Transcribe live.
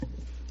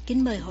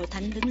Kính mời hội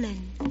thánh đứng lên.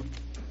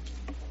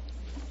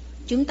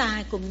 Chúng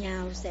ta cùng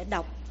nhau sẽ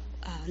đọc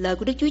lời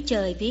của Đức Chúa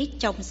Trời viết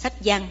trong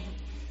sách Giăng,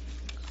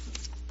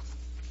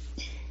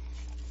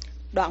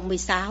 đoạn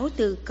 16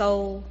 từ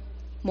câu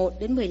 1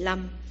 đến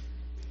 15.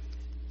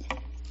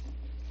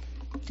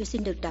 Tôi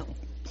xin được đọc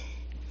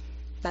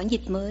bản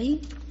dịch mới.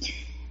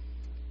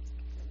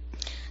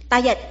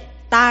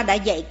 Ta đã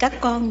dạy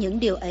các con những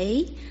điều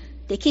ấy,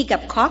 để khi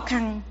gặp khó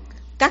khăn,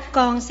 các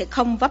con sẽ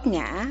không vấp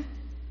ngã.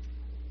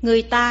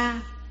 Người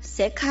ta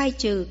sẽ khai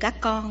trừ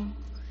các con.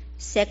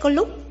 Sẽ có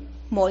lúc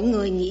mọi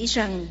người nghĩ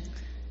rằng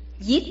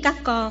giết các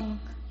con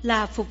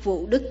là phục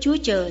vụ Đức Chúa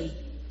Trời.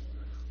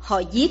 Họ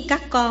giết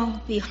các con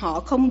vì họ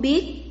không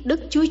biết Đức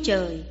Chúa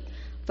Trời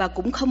và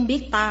cũng không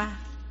biết ta.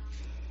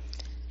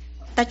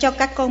 Ta cho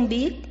các con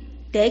biết,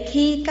 để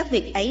khi các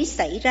việc ấy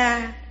xảy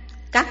ra,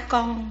 các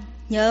con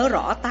nhớ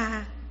rõ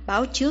ta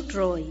báo trước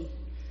rồi.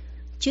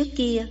 Trước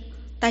kia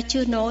ta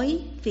chưa nói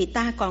vì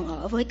ta còn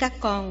ở với các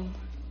con.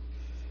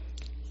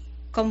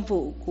 Công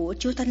vụ của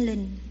Chúa Thánh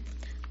Linh.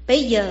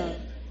 Bây giờ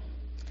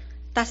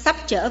ta sắp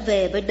trở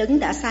về với Đấng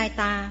đã sai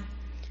ta,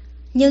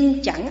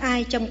 nhưng chẳng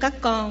ai trong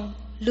các con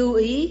lưu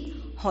ý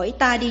hỏi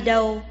ta đi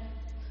đâu.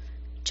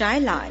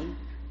 Trái lại,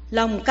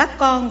 lòng các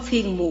con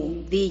phiền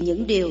muộn vì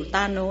những điều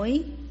ta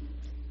nói.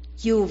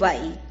 Dù vậy,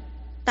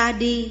 ta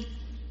đi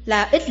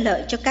là ích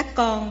lợi cho các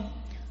con,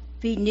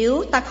 vì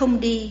nếu ta không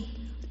đi,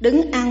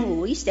 Đấng an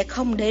ủi sẽ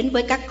không đến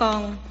với các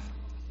con.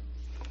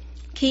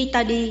 Khi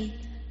ta đi,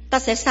 ta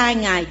sẽ sai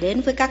Ngài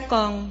đến với các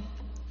con.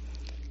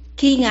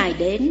 Khi Ngài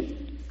đến,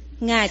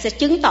 Ngài sẽ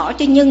chứng tỏ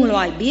cho nhân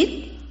loại biết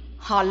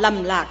họ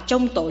lầm lạc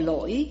trong tội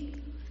lỗi,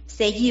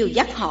 sẽ dìu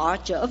dắt họ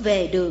trở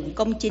về đường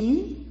công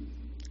chính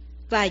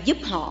và giúp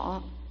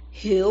họ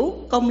hiểu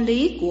công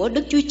lý của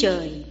Đức Chúa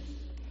Trời.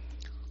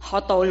 Họ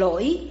tội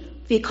lỗi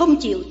vì không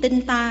chịu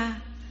tin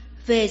ta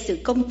về sự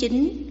công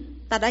chính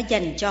ta đã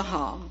dành cho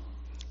họ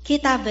khi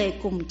ta về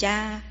cùng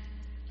Cha,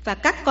 và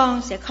các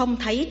con sẽ không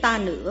thấy ta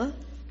nữa.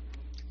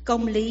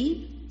 Công lý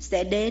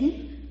sẽ đến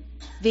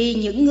vì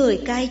những người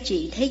cai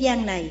trị thế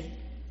gian này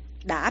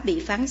đã bị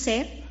phán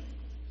xét.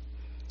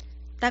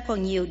 Ta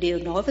còn nhiều điều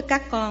nói với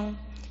các con,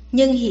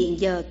 nhưng hiện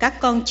giờ các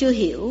con chưa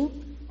hiểu.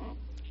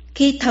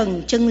 Khi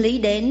Thần chân lý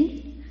đến,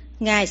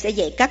 Ngài sẽ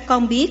dạy các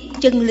con biết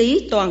chân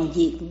lý toàn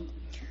diện.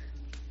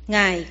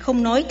 Ngài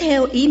không nói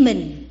theo ý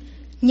mình,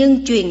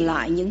 nhưng truyền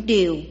lại những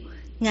điều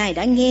Ngài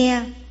đã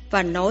nghe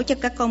và nói cho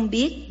các con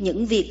biết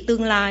những việc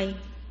tương lai.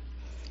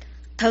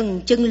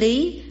 Thần chân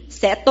lý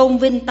sẽ tôn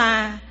vinh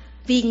ta,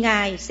 vì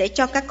Ngài sẽ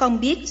cho các con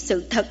biết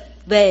sự thật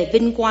về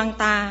vinh quang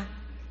ta.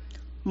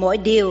 Mọi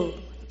điều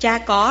Cha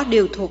có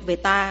đều thuộc về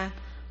ta,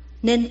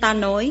 nên ta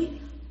nói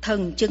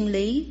thần chân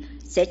lý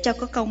sẽ cho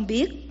các con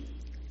biết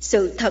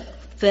sự thật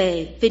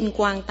về vinh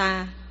quang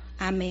ta.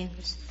 Amen.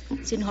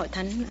 Xin hội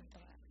thánh.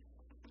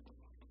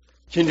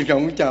 Xin được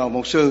trọng kính chào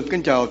mục sư,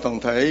 kính chào toàn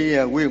thể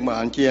quý ông bà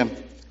anh chị em.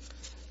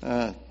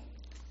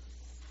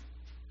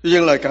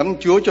 Dâng lời cảm ơn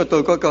Chúa cho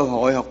tôi có cơ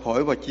hội học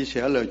hỏi và chia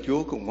sẻ lời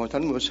Chúa cùng hội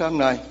thánh buổi sáng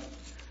nay.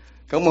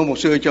 Cảm ơn mục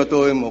sư cho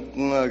tôi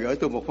gửi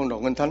tôi một phong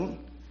đoạn kinh thánh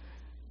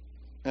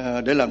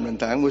để làm nền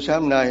tảng buổi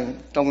sáng nay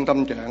trong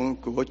tâm trạng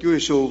của Chúa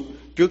Giêsu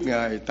trước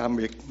ngày tạm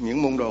biệt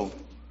những môn đồ.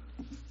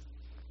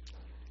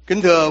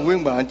 Kính thưa quý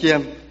ông bà anh chị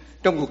em,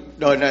 trong cuộc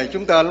đời này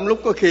chúng ta lắm lúc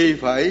có khi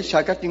phải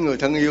xa cách những người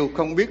thân yêu,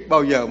 không biết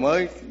bao giờ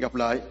mới gặp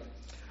lại.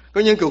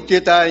 Có những cuộc chia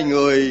tay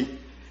người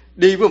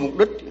đi với mục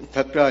đích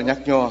thật là nhạt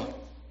nhòa,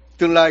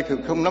 tương lai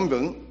không nắm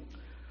vững.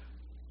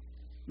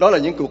 Đó là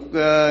những cuộc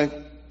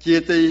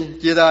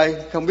chia tay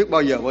không biết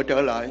bao giờ mới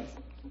trở lại.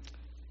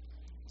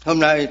 Hôm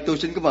nay tôi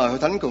xin mời hội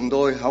thánh cùng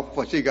tôi học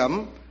và suy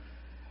gẫm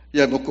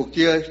về một cuộc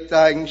chia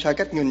tay xa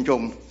cách nghìn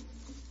trùng,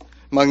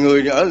 mà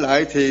người ở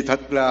lại thì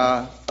thật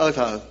là ơ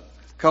thờ,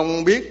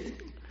 không biết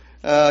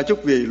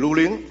chút gì lưu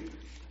luyến,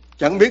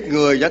 chẳng biết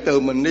người đã từ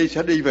mình đi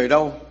sẽ đi về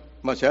đâu,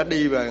 mà sẽ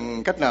đi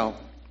bằng cách nào.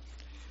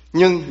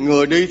 Nhưng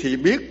người đi thì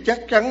biết chắc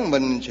chắn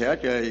mình sẽ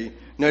về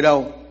nơi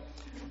đâu,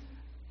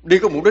 đi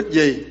có mục đích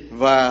gì,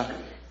 và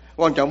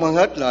quan trọng hơn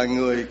hết là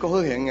người có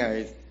hứa hẹn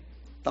ngày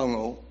tao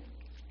ngộ.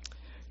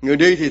 Người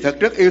đi thì thật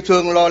rất yêu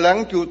thương, lo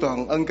lắng, chu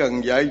toàn, ân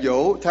cần, dạy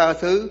dỗ, tha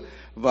thứ,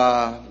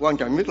 và quan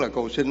trọng nhất là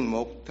cầu xin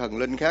một thần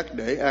linh khác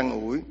để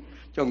an ủi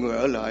cho người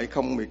ở lại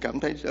không bị cảm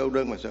thấy đau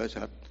đớn và sợ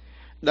sệt.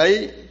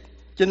 Đấy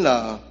chính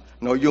là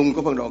nội dung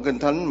của phân đoạn kinh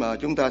thánh mà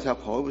chúng ta sẽ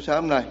học hỏi buổi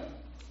sáng hôm nay.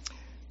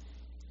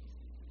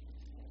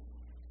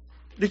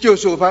 Đức Chúa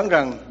Giêsu phán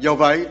rằng: do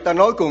vậy ta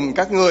nói cùng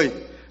các ngươi,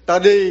 ta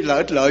đi là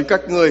ích lợi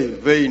các ngươi,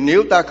 vì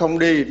nếu ta không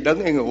đi,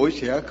 Đấng an ủi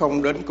sẽ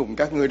không đến cùng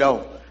các ngươi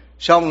đâu.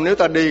 Song nếu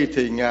ta đi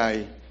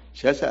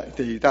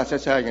thì ta sẽ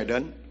sai Ngài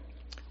đến.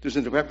 Tôi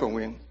xin được phép cầu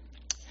nguyện.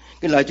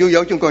 Kính lạy Chúa,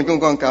 dấu chúng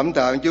con cảm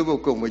tạ Chúa vô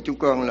cùng, vì chúng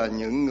con là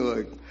những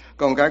người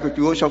con cái của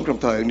Chúa sống trong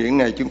thời điểm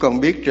này. Chúng con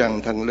biết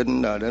rằng thần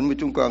linh là đến với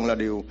chúng con là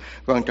điều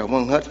quan trọng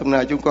hơn hết. Hôm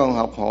nay chúng con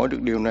học hỏi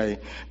được điều này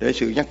để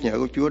sự nhắc nhở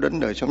của Chúa đến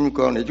đời sống chúng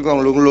con, để chúng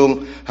con luôn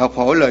luôn học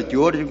hỏi lời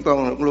Chúa, để chúng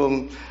con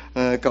luôn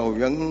cầu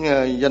vấn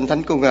danh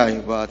thánh của Ngài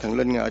và thần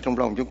linh Ngài trong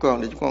lòng chúng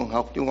con, để chúng con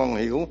học, chúng con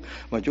hiểu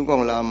và chúng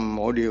con làm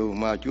mọi điều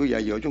mà Chúa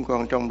dạy dỗ chúng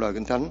con trong lời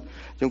Kinh Thánh.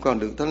 Chúng con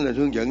được Thánh Linh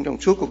hướng dẫn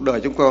trong suốt cuộc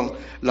đời chúng con,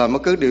 làm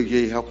bất cứ điều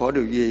gì, học hỏi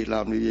điều gì,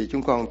 làm điều gì,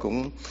 chúng con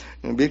cũng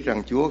biết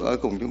rằng Chúa ở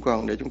cùng chúng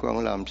con để chúng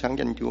con làm sáng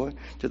danh Chúa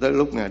cho tới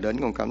lúc Ngài đến.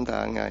 Con cảm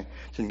tạ Ngài.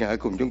 Xin Ngài ở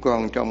cùng chúng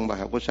con trong bài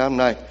học của sáng hôm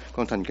nay.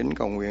 Con thành kính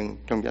cầu nguyện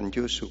trong danh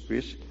Chúa Jesus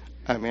Christ.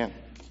 Amen.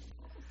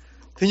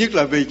 Thứ nhất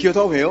là vì chưa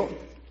thấu hiểu.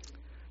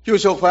 Chúa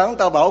Giêsu phán: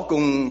 ta bảo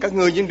cùng các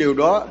ngươi những điều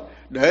đó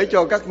để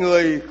cho các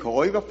ngươi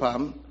khỏi vấp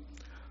phạm.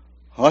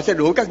 Họ sẽ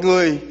đuổi các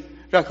ngươi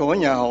ra khỏi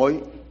nhà hội,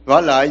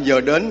 vả lại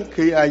giờ đến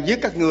khi ai giết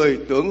các ngươi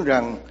tưởng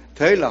rằng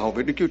thế là hầu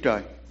việc Đức Chúa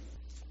Trời.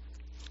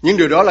 Những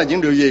điều đó là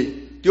những điều gì?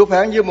 Chúa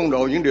phán với môn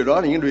đồ những điều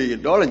đó là những điều gì?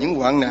 Đó là những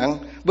hoạn nạn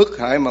bức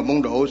hại mà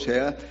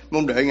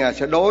môn đệ Ngài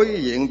sẽ đối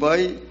diện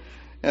với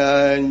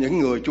những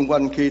người chung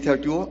quanh khi theo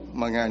Chúa,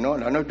 mà Ngài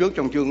đã nói trước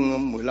trong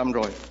chương 15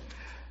 rồi.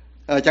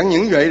 Chẳng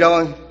những vậy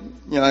đâu,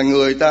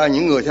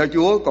 những người theo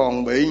Chúa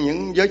còn bị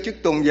những giới chức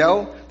tôn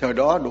giáo thời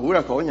đó đuổi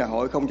ra khỏi nhà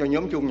hội, không cho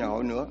nhóm chung nhà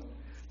hội nữa.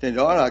 Thì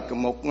đó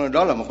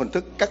là một hình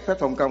thức cắt phép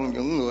phong công.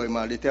 Những người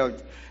mà đi theo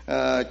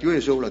Chúa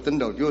Giêsu là tín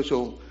đồ Chúa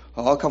Giêsu,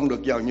 họ không được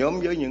vào nhóm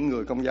với những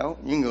người Công giáo,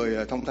 những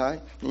người thông thái,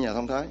 những nhà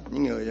thông thái,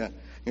 những người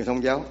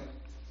thông giáo,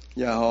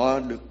 và họ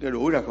được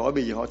đuổi ra khỏi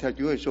vì họ theo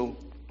Chúa Giêsu.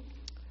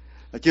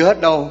 Chưa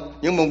hết đâu,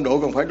 những môn đồ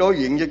còn phải đối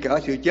diện với cả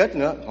sự chết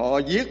nữa. Họ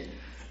giết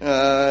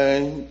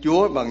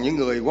Chúa bằng những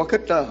người quá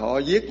khích đó, họ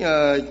giết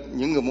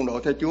những người môn đồ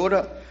theo Chúa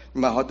đó,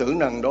 mà họ tưởng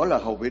rằng đó là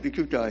hầu việc Đức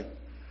Chúa Trời.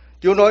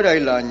 Chúa nói đây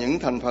là những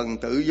thành phần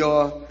tự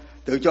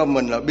cho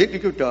mình là biết Đức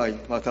Chúa Trời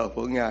và thờ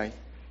phượng Ngài,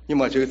 nhưng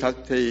mà sự thật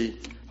thì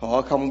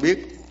họ không biết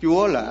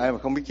Chúa là ai và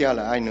không biết Cha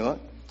là ai nữa.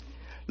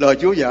 Lời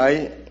Chúa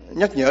dạy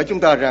nhắc nhở chúng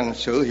ta rằng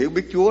sự hiểu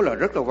biết Chúa là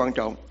rất là quan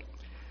trọng.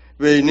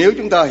 Vì nếu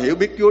chúng ta hiểu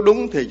biết Chúa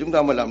đúng thì chúng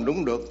ta mới làm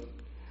đúng được.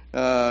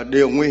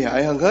 Điều nguy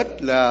hại hơn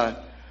hết là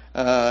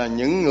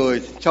những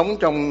người sống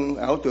trong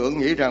ảo tưởng,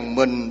 nghĩ rằng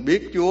mình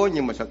biết Chúa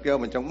nhưng mà thật ra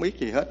mình không biết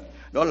gì hết.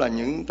 Đó là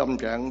những tâm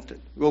trạng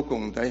vô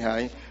cùng tệ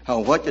hại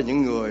hầu hết cho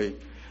những người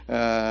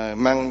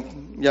mang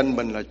danh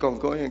mình là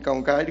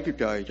con cái Đức Chúa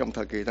Trời trong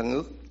thời kỳ Tân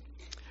Ước.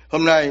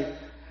 Hôm nay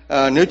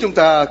nếu chúng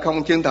ta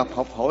không chuyên tập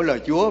học hỏi lời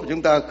Chúa,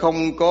 chúng ta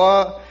không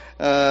có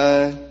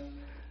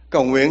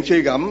cầu nguyện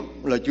suy gẫm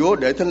lời Chúa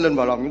để Thánh Linh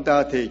vào lòng chúng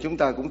ta, thì chúng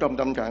ta cũng trong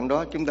tâm trạng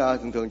đó. Chúng ta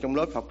thường trong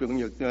lớp học trường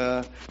Nhật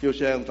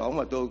Giô-xê, ông Tổng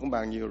và tôi cũng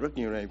bàn rất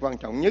nhiều này. Quan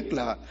trọng nhất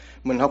là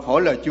mình học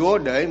hỏi lời Chúa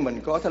để mình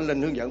có Thánh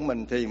Linh hướng dẫn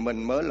mình, thì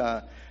mình mới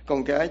là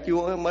con cái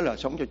Chúa, mới là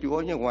sống cho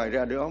Chúa. Nhưng ngoài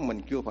ra đó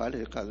mình chưa phải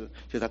là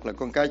sự thật là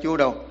con cái Chúa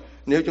đâu.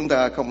 Nếu chúng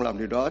ta không làm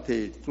điều đó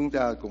thì chúng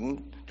ta cũng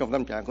trong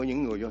tâm trạng của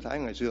những người Do Thái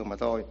ngày xưa mà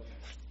thôi.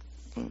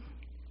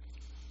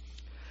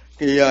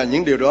 Thì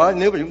những điều đó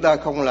nếu mà chúng ta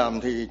không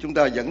làm thì chúng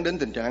ta dẫn đến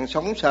tình trạng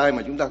sống sai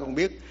mà chúng ta không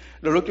biết.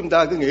 Đôi lúc chúng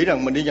ta cứ nghĩ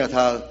rằng mình đi nhà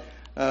thờ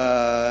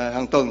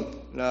hàng tuần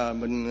là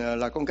mình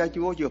là con cái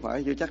Chúa,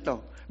 chưa chắc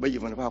đâu. Bây giờ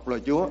mình phải học lời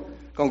Chúa.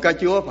 Con cái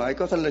Chúa phải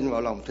có Thánh Linh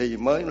vào lòng thì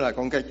mới là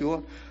con cái Chúa.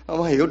 Nó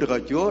mới hiểu được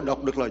lời Chúa,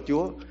 đọc được lời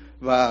Chúa.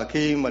 Và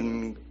khi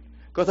mình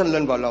có Thánh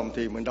Linh vào lòng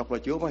thì mình đọc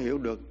lời Chúa mới hiểu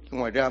được.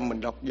 Ngoài ra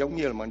mình đọc giống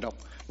như là mình đọc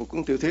một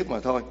cuốn tiểu thuyết mà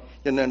thôi.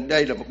 Cho nên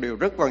đây là một điều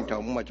rất quan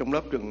trọng mà trong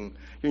lớp trường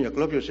Chủ nhật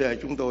lớp Giô-xê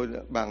chúng tôi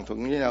bàn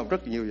thuận với nhau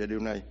rất nhiều về điều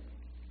này.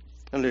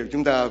 Đó là điều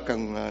chúng ta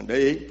cần để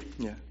ý.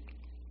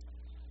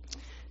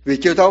 Vì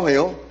chưa thấu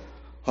hiểu,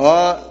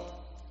 họ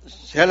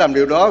sẽ làm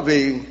điều đó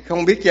vì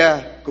không biết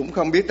Cha cũng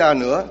không biết ta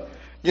nữa.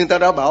 Nhưng ta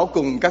đã bảo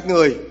cùng các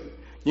ngươi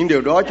những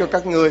điều đó cho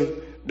các ngươi,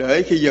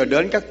 để khi giờ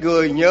đến các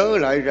ngươi nhớ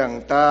lại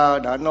rằng ta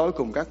đã nói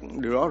cùng các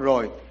điều đó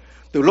rồi.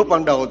 Từ lúc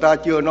ban đầu ta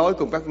chưa nói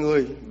cùng các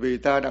ngươi, vì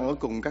ta đang ở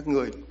cùng các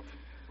ngươi.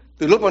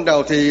 Từ lúc ban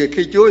đầu thì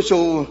khi Chúa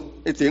Giêsu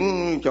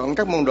tuyển chọn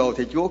các môn đồ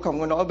thì Chúa không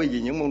có nói, bởi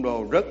vì những môn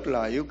đồ rất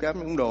là yếu kém,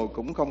 những môn đồ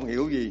cũng không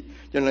hiểu gì,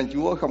 cho nên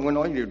Chúa không có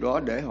nói điều đó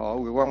để họ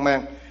hoang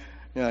mang.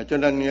 Cho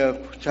nên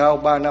sau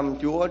 3 năm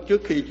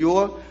trước khi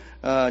Chúa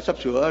sắp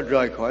sửa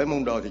rời khỏi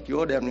môn đồ thì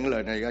Chúa đem những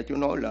lời này ra, Chúa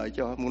nói lại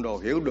cho môn đồ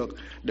hiểu được,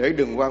 để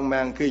đừng hoang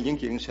mang khi những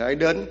chuyện xảy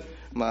đến,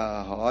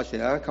 mà họ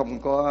sẽ không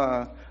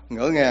có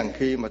ngỡ ngàng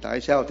khi mà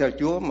tại sao theo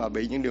Chúa mà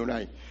bị những điều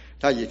này.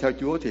 Thay vì theo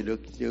Chúa thì được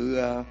sự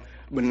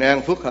bình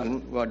an, phước hạnh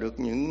và được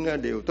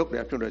những điều tốt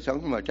đẹp trong đời sống,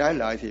 nhưng mà trái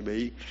lại thì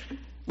bị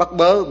bắt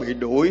bớ, bị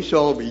đuổi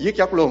xô, bị giết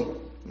chóc luôn.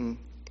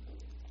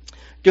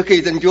 Trước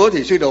khi tin Chúa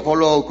thì sứ đồ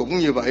Phaolô cũng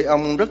như vậy.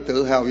 Ông rất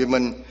tự hào về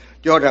mình,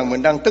 cho rằng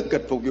mình đang tích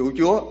cực phục vụ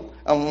Chúa.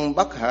 Ông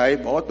bắt hại,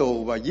 bỏ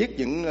tù và giết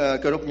những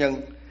cơ đốc nhân.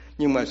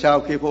 Nhưng mà sau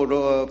khi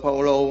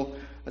Phaolô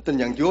tin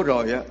nhận Chúa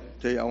rồi á,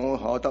 thì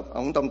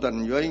ông tâm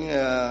tình với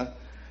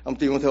ông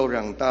Ti-mô-thêu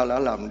rằng ta đã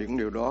làm những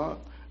điều đó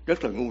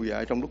rất là ngu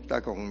dại trong lúc ta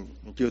còn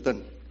chưa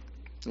tin.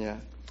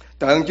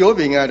 Tạ ơn Chúa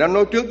vì Ngài đã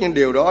nói trước những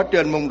điều đó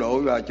trên môn đồ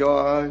và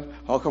cho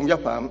họ không giáp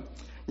phạm.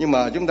 Nhưng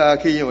mà chúng ta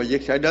khi mà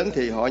việc xảy đến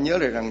thì họ nhớ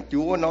lại rằng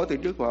Chúa nói từ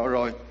trước họ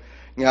rồi.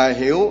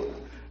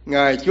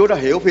 Chúa đã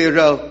hiểu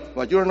Phi-rơ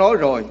và Chúa đã nói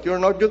rồi, Chúa đã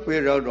nói trước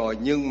Phi-rơ rồi,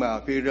 nhưng mà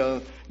Phi-rơ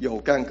dù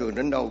can cường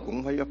đến đâu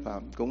cũng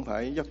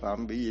phải giáp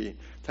phạm, bởi vì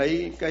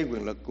thấy cái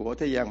quyền lực của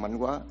thế gian mạnh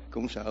quá,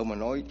 cũng sợ mà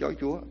nói chối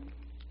Chúa.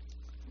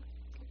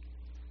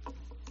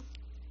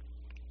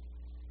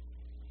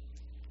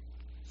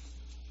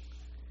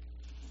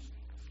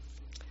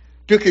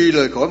 Trước khi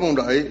rời khỏi môn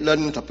đệ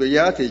lên thập tự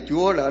giá thì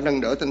Chúa đã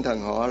nâng đỡ tinh thần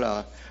họ,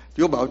 là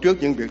Chúa bảo trước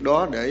những việc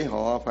đó để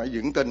họ phải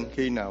vững tin.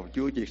 Khi nào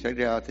Chúa việc xảy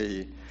ra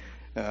thì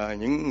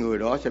những người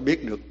đó sẽ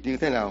biết được như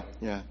thế nào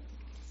nha.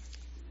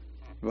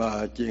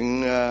 Và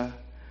chuyện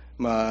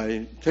mà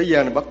thế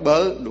gian này bắt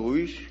bớ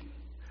đuổi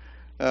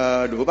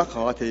bắt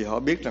họ thì họ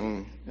biết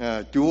rằng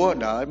Chúa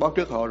đã báo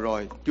trước họ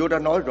rồi, Chúa đã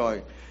nói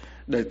rồi,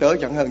 đầy tớ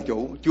chẳng hơn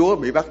chủ. Chúa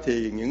bị bắt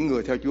thì những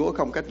người theo Chúa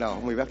không cách nào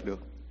không bị bắt được,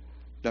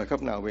 là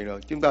khắp nào bị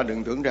được. Chúng ta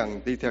đừng tưởng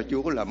rằng đi theo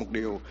Chúa là một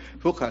điều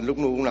phước hạnh lúc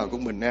nào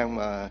cũng bình an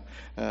mà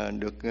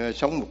được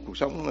sống một cuộc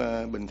sống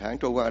bình thản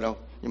trôi qua đâu.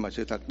 Nhưng mà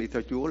sự thật đi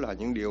theo Chúa là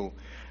những điều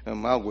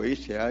ma quỷ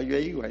sẽ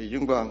giấy quậy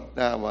chúng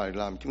ta và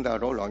làm chúng ta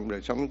rối loạn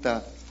đời sống chúng ta.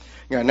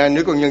 Ngày nay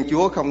nếu con nhân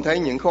Chúa không thấy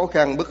những khó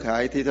khăn bức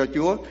hại thi theo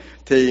Chúa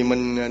thì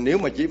mình, nếu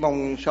mà chỉ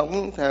mong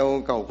sống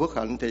theo cầu phước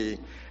hạnh thì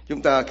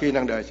chúng ta khi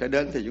năng đời sẽ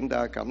đến thì chúng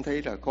ta cảm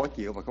thấy là khó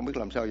chịu và không biết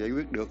làm sao giải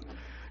quyết được.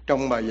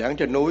 Trong bài giảng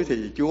trên núi thì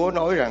Chúa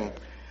nói rằng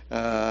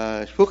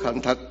phước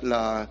hạnh thật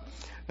là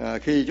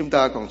khi chúng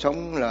ta còn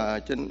sống là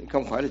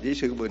không phải là chỉ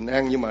sự bình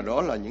an, nhưng mà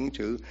đó là những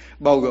sự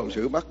bao gồm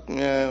sự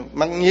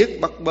mắng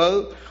nhiếc, bắt bớ,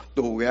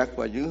 tù gạt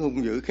và những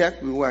hung dữ khác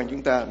liên quan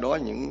chúng ta. Đó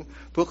là những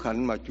phước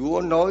hạnh mà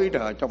Chúa nói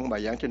là trong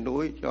bài giảng trên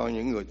núi cho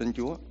những người tin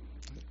Chúa.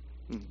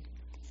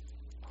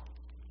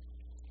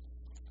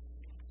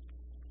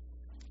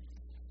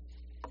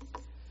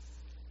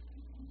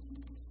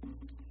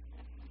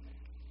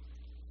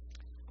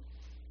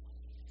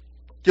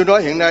 Chúa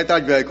nói hiện nay ta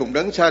về cùng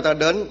đấng sai ta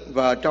đến,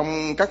 và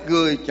trong các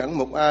ngươi chẳng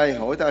một ai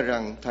hỏi ta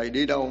rằng thầy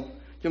đi đâu.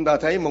 Chúng ta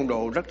thấy môn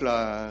đồ rất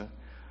là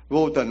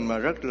vô tình mà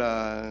rất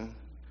là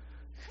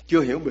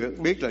chưa hiểu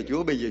biết là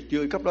Chúa bây giờ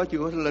chưa cấp đó chưa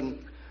có Thánh Linh.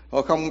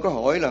 Họ không có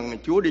hỏi là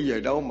Chúa đi về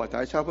đâu mà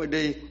tại sao phải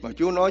đi, mà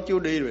Chúa nói Chúa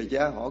đi về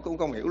cha họ cũng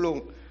không hiểu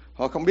luôn.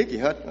 Họ không biết gì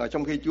hết.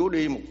 Trong khi Chúa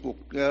đi một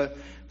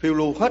phiêu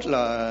lưu hết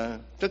là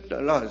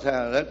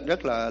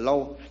rất là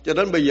lâu, cho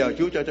đến bây giờ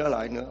Chúa cho trở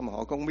lại nữa mà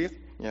họ không biết.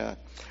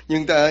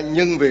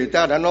 Nhưng vì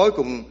ta đã nói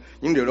cùng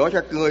những điều đó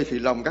cho các ngươi thì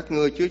lòng các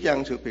ngươi chứa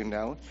chan sự phiền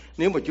não.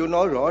 Nếu mà Chúa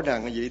nói rõ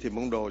ràng như vậy thì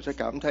môn đồ sẽ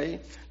cảm thấy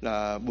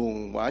là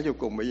buồn bã vô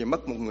cùng, bởi vì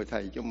mất một người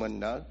thầy cho mình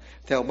đã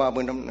theo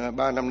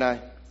 3 năm nay.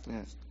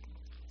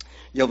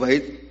 Do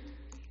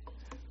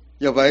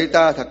vậy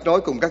ta thật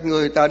nói cùng các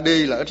ngươi, ta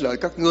đi là ích lợi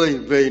các ngươi,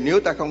 vì nếu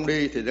ta không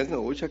đi thì đấng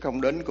hữu sẽ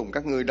không đến cùng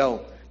các ngươi đâu.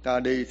 Ta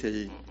đi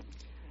thì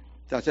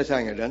ta sẽ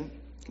sai ngày đến.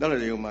 Đó là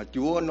điều mà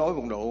Chúa nói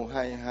môn đồ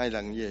hai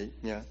lần như vậy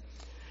nha.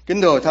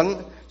 Kính thưa Thánh,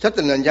 sách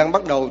Tình Lành Giăng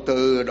bắt đầu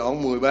từ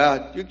đoạn 13.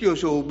 Đức Chúa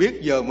Giêsu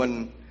biết giờ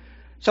mình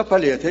sắp phải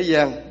lìa thế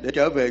gian để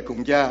trở về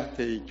cùng Cha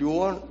thì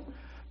Chúa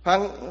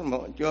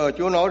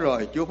nói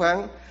rồi, Chúa phán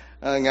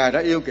Ngài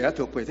đã yêu kẻ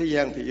thuộc về thế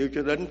gian thì yêu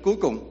cho đến cuối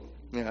cùng.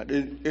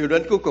 Yêu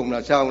đến cuối cùng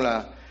là sao?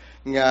 Là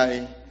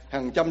Ngài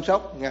hằng chăm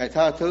sóc, Ngài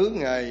tha thứ,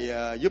 Ngài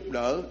giúp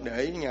đỡ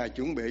để Ngài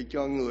chuẩn bị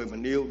cho người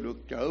mình yêu được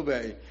trở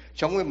về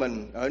sống với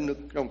mình ở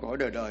trong cõi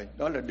đời đời.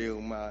 Đó là điều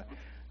mà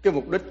cái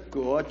mục đích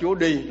của Chúa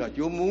đi, là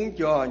Chúa muốn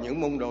cho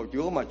những môn đồ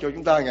Chúa mà cho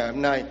chúng ta ngày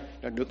hôm nay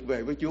là được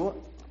về với Chúa.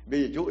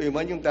 Bây giờ Chúa yêu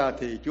mến chúng ta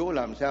thì Chúa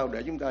làm sao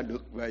để chúng ta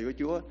được về với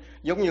Chúa.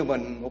 Giống như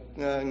mình, một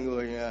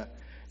người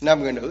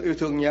nam người nữ yêu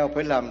thương nhau,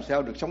 phải làm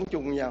sao được sống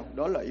chung với nhau.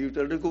 Đó là yêu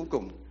tới đến cuối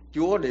cùng.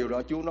 Chúa điều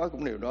đó, Chúa nói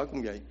cũng điều đó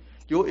cũng vậy.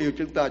 Chúa yêu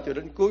chúng ta cho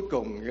đến cuối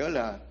cùng, nghĩa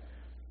là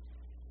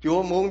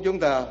Chúa muốn chúng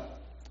ta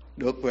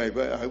được về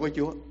ở với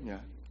Chúa.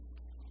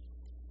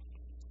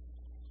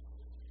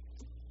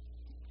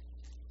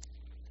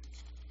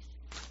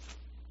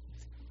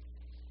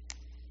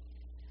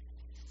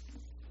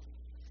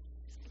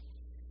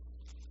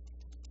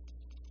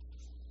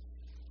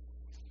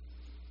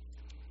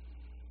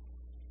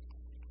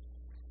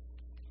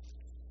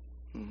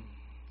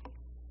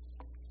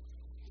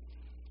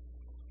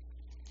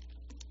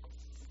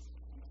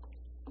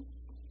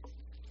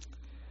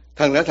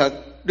 Thần lẽ thật,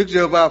 Đức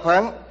Giê-hô-va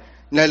phán,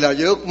 này là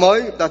giới ước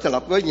mới ta sẽ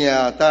lập với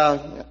nhà ta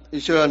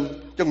Israel.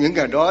 Trong những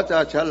ngày đó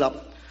ta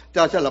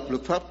sẽ lập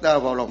luật pháp ta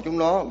vào lòng chúng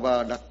nó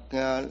và đặt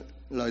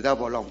lời ta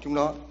vào lòng chúng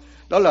nó.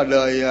 Đó là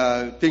lời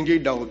tiên tri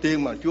đầu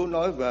tiên mà Chúa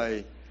nói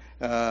về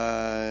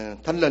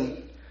Thánh Linh.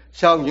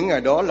 Sau những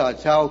ngày đó là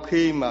sau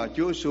khi mà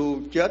Chúa Giêsu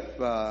chết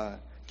và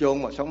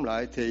chôn và sống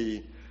lại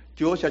thì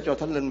Chúa sẽ cho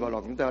Thánh Linh vào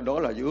lòng chúng ta. Đó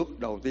là giới ước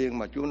đầu tiên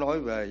mà Chúa nói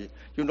về.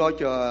 Chúa nói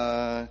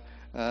cho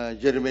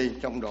Jeremy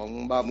trong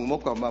đoạn 31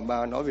 câu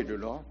 33 nói về điều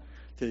đó.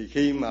 Thì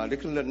khi mà Đức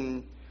Thánh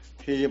Linh,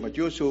 khi mà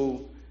Chúa Giêsu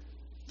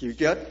chịu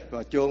chết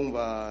và chôn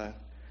và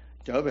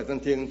trở về Tân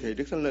Thiên thì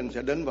Đức Thánh Linh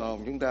sẽ đến vào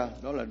chúng ta.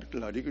 Đó là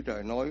lời Đức Chúa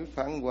Trời nói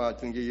phán qua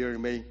tiên tri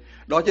Jeremy.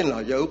 Đó chính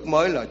là giao ước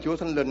mới, là Chúa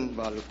Thánh Linh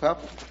và luật pháp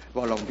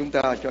vào lòng chúng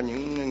ta cho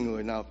những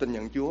người nào tin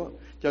nhận Chúa.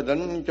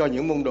 Cho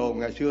những môn đồ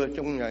ngày xưa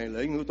trong ngày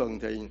lễ Ngũ Tuần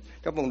thì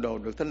các môn đồ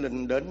được Thánh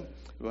Linh đến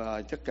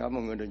và tất cả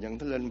mọi người được nhận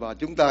Thánh Linh. Và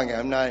chúng ta ngày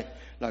hôm nay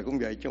là cũng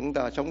vậy, chúng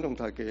ta sống trong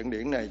thời kỳ ân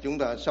điển này, chúng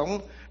ta sống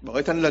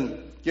bởi Thánh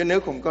Linh, chứ nếu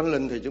không có Thánh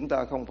Linh thì chúng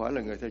ta không phải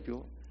là người theo Chúa.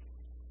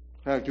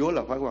 Theo Chúa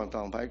là phải hoàn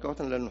toàn phải có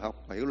Thánh Linh,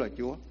 học và hiểu lời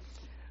Chúa.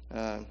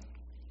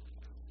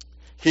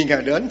 Khi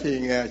Ngài đến thì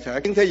Ngài sẽ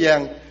khiến thế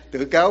gian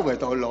tự cáo về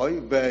tội lỗi,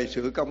 về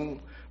sự công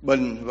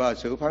bình và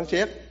sự phán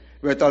xét.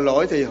 Về tội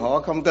lỗi thì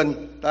họ không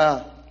tin ta,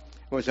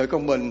 Về sự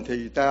công bình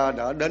thì ta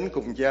đã đến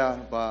cùng Cha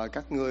và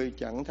các ngươi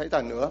chẳng thấy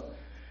ta nữa.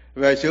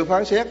 Về sự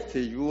phán xét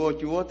thì vua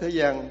chúa thế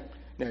gian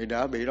này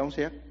đã bị đón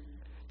xét.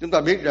 Chúng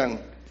ta biết rằng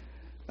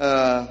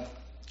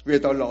về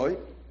tội lỗi,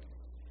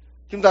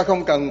 chúng ta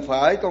không cần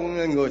phải,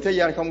 con người thế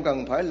gian không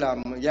cần phải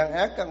làm gian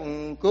ác,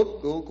 ăn cướp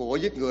của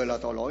giết người là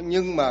tội lỗi.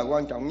 Nhưng mà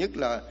quan trọng nhất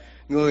là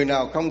người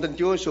nào không tin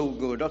Chúa Giêsu,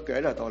 người đó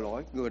kể là tội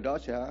lỗi, người đó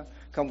sẽ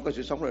không có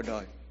sự sống đời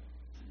đời.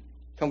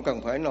 Không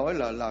cần phải nói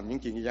là làm những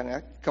chuyện gian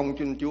ác. Không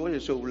tin Chúa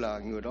Giêsu là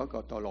người đó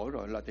có tội lỗi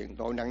rồi, là tiền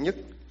tội nặng nhất.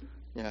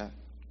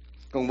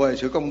 Còn về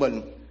sự công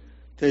bình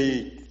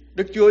thì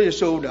Đức Chúa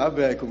Giêsu đã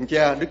về cùng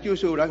Cha, Đức Chúa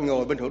Giêsu đã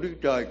ngồi bên hữu Đức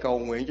Trời cầu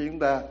nguyện cho chúng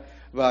ta,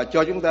 và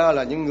cho chúng ta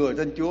là những người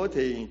tin Chúa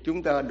thì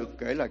chúng ta được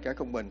kể là kẻ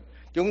công bình.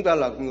 Chúng ta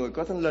là người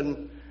có Thánh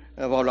Linh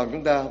vào lòng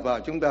chúng ta, và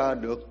chúng ta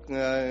được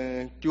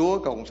Chúa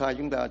cầu sai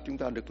chúng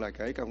ta được là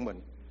kẻ công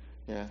bình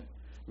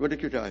với Đức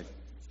Chúa Trời.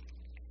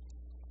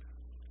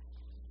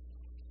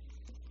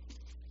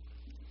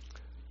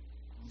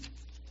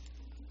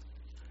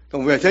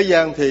 Còn về thế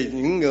gian thì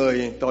những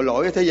người tội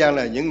lỗi ở thế gian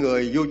này, những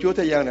người vua chúa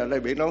thế gian này đã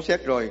bị đón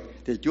xét rồi,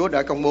 thì Chúa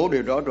đã công bố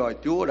điều đó rồi.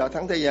 Chúa đã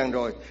thắng thế gian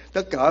rồi.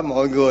 Tất cả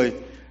mọi người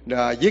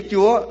là giết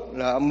Chúa,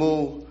 là âm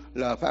mưu,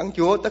 là phản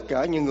Chúa, tất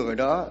cả những người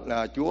đó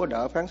là Chúa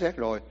đã phán xét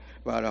rồi,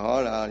 và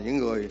họ là những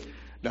người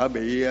đã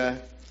bị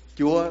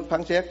Chúa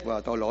phán xét và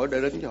tội lỗi đã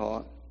đến cho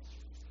họ.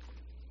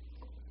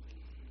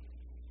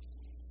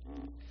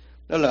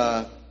 Đó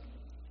là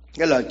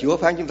cái lời Chúa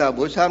phán chúng ta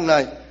buổi sáng hôm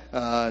nay.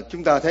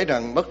 Chúng ta thấy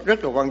rằng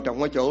rất là quan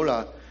trọng ở chỗ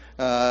là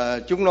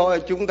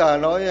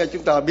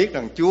chúng ta biết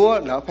rằng Chúa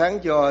đã phán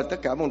cho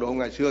tất cả môn đồ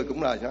ngày xưa,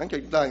 cũng là phán cho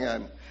chúng ta ngày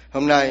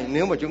hôm nay.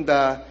 Nếu mà chúng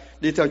ta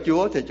đi theo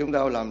Chúa thì chúng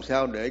ta làm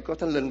sao để có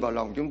Thánh Linh vào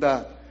lòng chúng ta,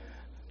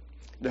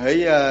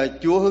 để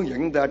Chúa hướng dẫn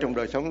chúng ta trong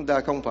đời sống chúng ta.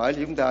 Không phải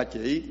chúng ta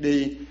chỉ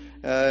đi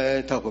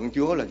thờ phượng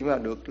Chúa là chúng ta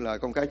được là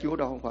con cái Chúa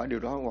đâu, không phải. Điều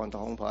đó hoàn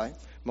toàn không phải.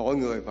 Mỗi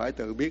người phải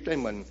tự biết lấy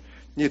mình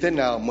như thế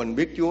nào, mình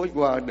biết Chúa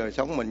qua đời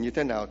sống mình như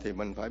thế nào thì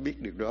mình phải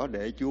biết điều đó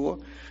để Chúa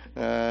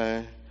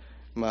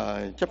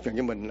mà chấp nhận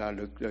cho mình là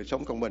được đời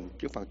sống công bình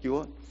trước mặt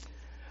Chúa.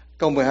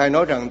 Câu 12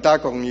 nói rằng ta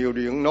còn nhiều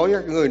điều nói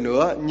với các ngươi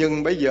nữa,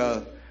 nhưng bây giờ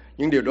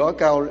những điều đó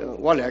cao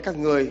quá lẽ các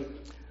ngươi.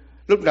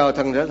 Lúc nào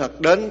thần đã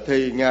thật đến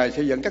thì Ngài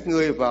sẽ dẫn các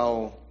ngươi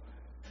vào.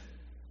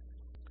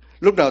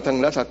 Lúc nào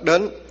thần đã thật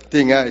đến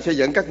thì Ngài sẽ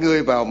dẫn các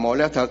ngươi vào mọi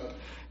lẽ thật,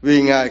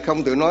 vì Ngài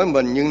không tự nói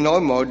mình nhưng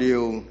nói mọi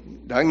điều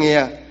đã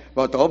nghe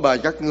và tỏ bày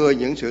các ngươi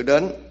những sự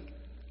đến.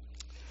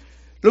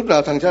 Lúc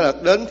nào thần sẽ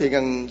thật đến thì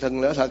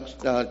thần đã thật,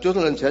 Chúa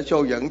Thánh Linh sẽ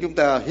xô dẫn chúng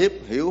ta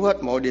hiểu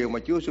hết mọi điều mà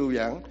Chúa xô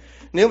giảng.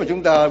 Nếu mà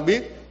chúng ta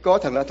biết có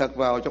thần đã thật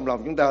vào trong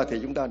lòng chúng ta thì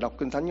chúng ta đọc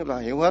Kinh Thánh chúng ta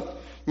hiểu hết.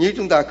 Nếu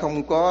chúng ta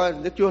không có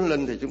Đức Chúa Thánh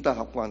Linh thì chúng ta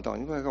học hoàn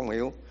toàn chúng ta không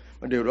hiểu.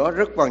 Và điều đó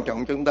rất quan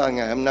trọng cho chúng ta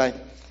ngày hôm nay.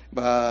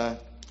 Và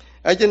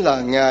ấy chính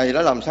là Ngài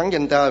đã làm sáng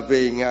danh ta,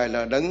 vì Ngài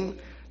là đấng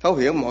thấu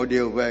hiểu mọi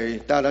điều về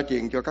ta đã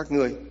truyền cho các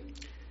ngươi.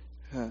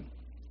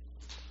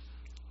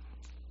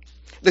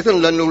 Đức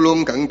Thánh Linh luôn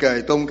luôn cận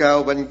kề tôn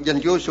cao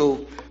danh Chúa Giêsu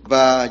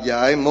và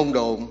dạy môn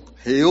đồ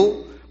hiểu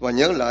và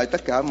nhớ lại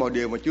tất cả mọi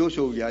điều mà Chúa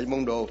Giêsu dạy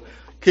môn đồ.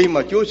 Khi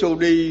mà Chúa Giêsu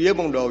đi với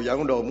môn đồ dạy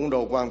môn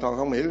đồ hoàn toàn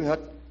không hiểu hết.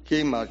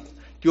 Khi mà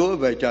Chúa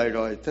về trời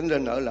rồi, Thánh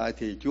Linh ở lại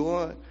thì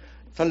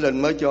Thánh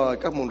Linh mới cho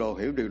các môn đồ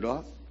hiểu điều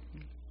đó.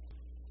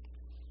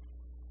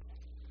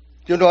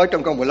 Chúa nói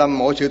trong câu 15,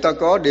 mọi sự ta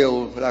có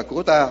đều là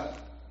của ta,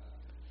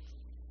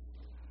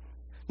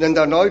 nên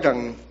ta nói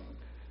rằng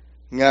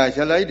Ngài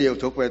sẽ lấy điều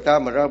thuộc về ta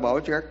mà ra bảo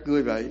cho các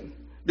ngươi vậy.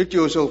 Đức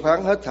Chúa Giêsu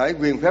phán hết thảy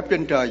quyền phép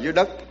trên trời dưới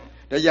đất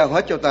đã giao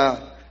hết cho ta.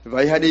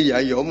 Vậy hãy đi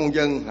dạy dỗ muôn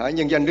dân, hãy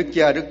nhân danh Đức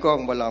Cha, Đức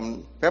Con và làm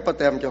phép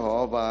báp-têm cho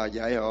họ và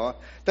dạy họ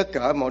tất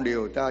cả mọi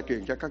điều ta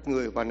truyền cho các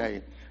ngươi, và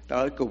này ta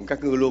ở cùng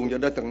các ngươi luôn cho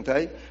đến tận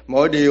thế.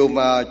 Mọi điều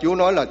mà Chúa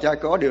nói là Cha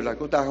có đều là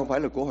của ta, không phải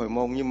là của hội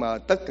môn, nhưng mà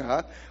tất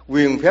cả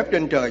quyền phép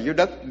trên trời dưới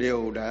đất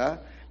đều đã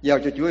giao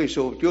cho Chúa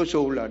Giêsu. Chúa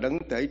Giêsu là đấng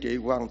tể trị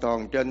hoàn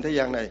toàn trên thế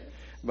gian này,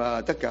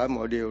 và tất cả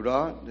mọi điều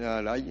đó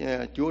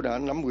Chúa đã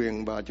nắm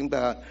quyền, và chúng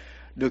ta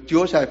được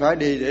Chúa sai phái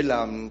đi để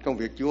làm công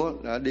việc Chúa,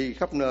 đã đi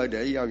khắp nơi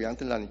để giao giảng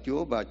tin lành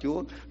Chúa, và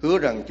Chúa hứa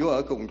rằng Chúa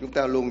ở cùng chúng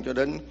ta luôn cho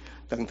đến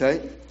tận thế.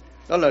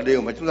 Đó là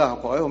điều mà chúng ta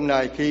học hỏi hôm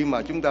nay. Khi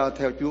mà chúng ta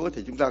theo Chúa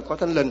thì chúng ta có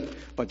Thánh Linh,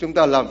 và chúng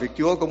ta làm việc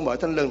Chúa cũng bởi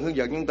Thánh Linh hướng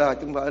dẫn chúng ta.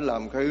 Chúng phải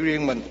làm cái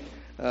riêng mình.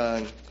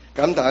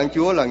 Cảm tạ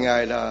Chúa là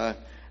Ngài là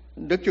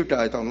Đức Chúa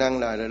Trời toàn năng,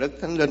 là Đức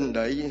Thánh Linh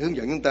để hướng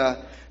dẫn chúng ta.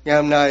 Ngày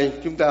hôm nay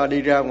chúng ta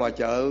đi ra ngoài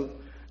chợ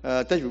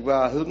Tết vừa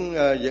qua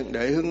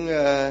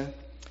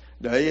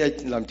để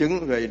làm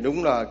chứng về,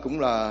 đúng là cũng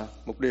là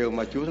một điều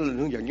mà Chúa Thánh Linh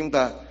hướng dẫn chúng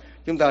ta.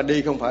 Chúng ta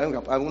đi không phải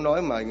gặp ai muốn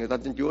nói mà người ta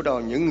tin Chúa đâu.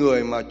 Những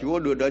người mà Chúa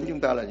đưa đến chúng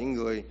ta là những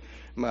người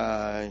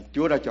mà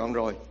Chúa đã chọn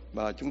rồi,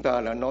 và chúng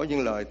ta đã nói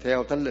những lời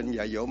theo Thánh Linh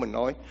dạy dỗ mình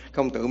nói,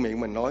 không tự miệng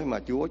mình nói mà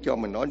Chúa cho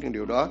mình nói những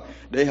điều đó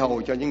để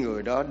hầu cho những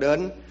người đó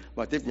đến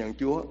và tiếp nhận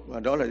Chúa. Và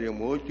đó là điều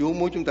Chúa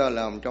muốn chúng ta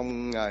làm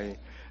trong ngày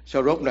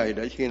sau rốt này,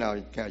 để khi nào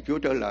ngày Chúa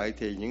trở lại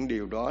thì những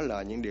điều đó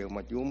là những điều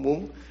mà Chúa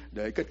muốn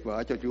để kết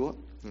quả cho Chúa.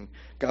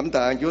 Cảm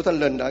tạ Chúa Thánh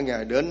Linh đã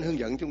Ngài đến hướng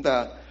dẫn chúng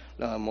ta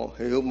là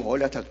hiểu mỗi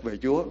lẽ thật về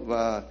Chúa,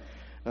 và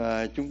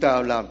chúng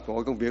ta làm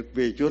mọi công việc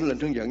vì Chúa Thánh Linh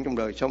hướng dẫn trong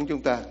đời sống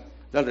chúng ta.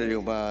 Đó là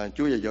điều mà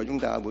Chúa dạy dỗ chúng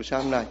ta ở buổi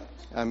sáng hôm nay.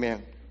 Amen.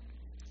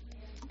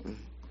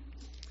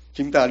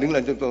 Chúng ta đứng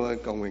lên chúng tôi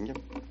cầu nguyện nhé.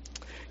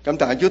 Cảm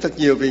tạ Chúa thật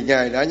nhiều vì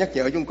Ngài đã nhắc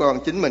nhở chúng con,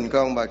 chính mình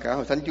con và cả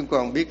hội thánh chúng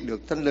con biết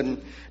được Thánh Linh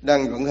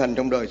đang vận hành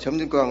trong đời sống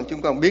chúng con.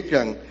 Chúng con biết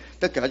rằng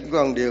tất cả chúng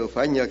con đều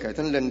phải nhờ cậy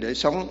Thánh Linh để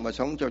sống và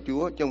sống cho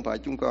Chúa, chứ không phải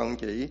chúng con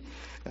chỉ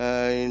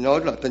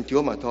nói là tên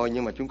Chúa mà thôi,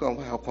 nhưng mà chúng con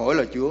phải học hỏi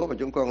lời Chúa và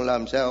chúng con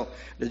làm sao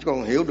để chúng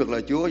con hiểu được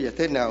lời Chúa và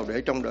thế nào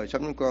để trong đời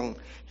sống chúng con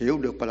hiểu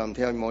được và làm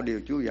theo mọi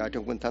điều Chúa dạy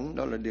trong Kinh Thánh.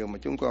 Đó là điều mà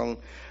chúng con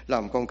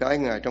làm con cái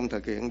Ngài trong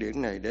thời kỳ ân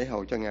điển này để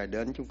hầu cho Ngài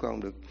đến chúng con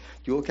được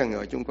Chúa khen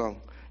ngợi chúng con.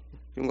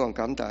 Chúng con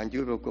cảm tạ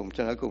Chúa vô cùng,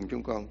 xin hãy cùng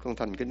chúng con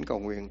thành kính cầu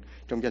nguyện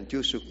trong danh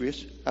Chúa Jesus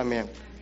Christ. Amen.